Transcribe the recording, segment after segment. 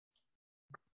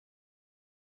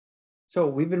So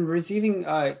we've been receiving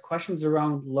questions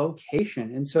around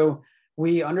location. And so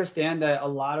we understand that a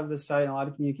lot of the site, a lot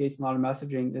of communication, a lot of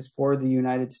messaging is for the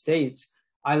United States.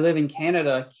 I live in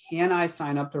Canada. Can I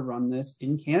sign up to run this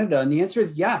in Canada? And the answer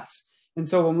is yes. And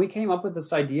so when we came up with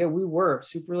this idea, we were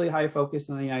super really high focused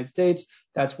on the United States.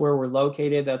 That's where we're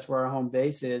located. That's where our home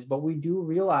base is. But we do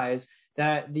realize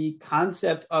that the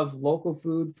concept of local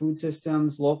food, food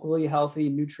systems, locally healthy,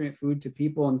 nutrient food to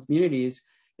people and communities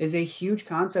is a huge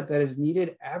concept that is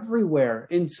needed everywhere.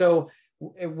 And so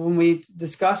when we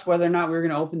discussed whether or not we were going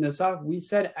to open this up, we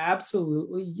said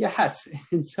absolutely yes.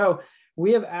 And so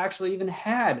we have actually even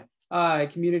had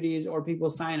communities or people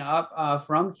sign up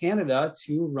from Canada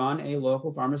to run a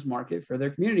local farmers market for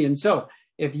their community. And so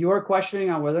if you are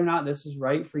questioning on whether or not this is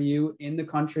right for you in the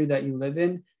country that you live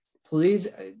in, please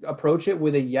approach it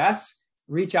with a yes.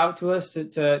 Reach out to us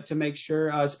to make sure,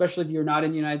 especially if you're not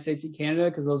in the United States and Canada,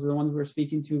 because those are the ones we're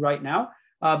speaking to right now.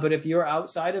 But if you're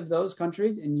outside of those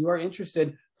countries and you are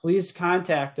interested, please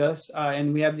contact us.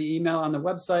 And we have the email on the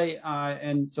website.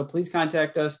 And so please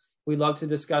contact us. We'd love to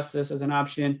discuss this as an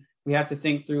option. We have to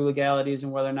think through legalities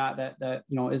and whether or not that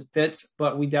it fits,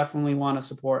 but we definitely want to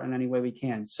support in any way we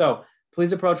can. So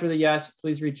please approach with a yes.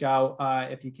 Please reach out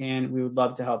if you can. We would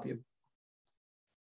love to help you.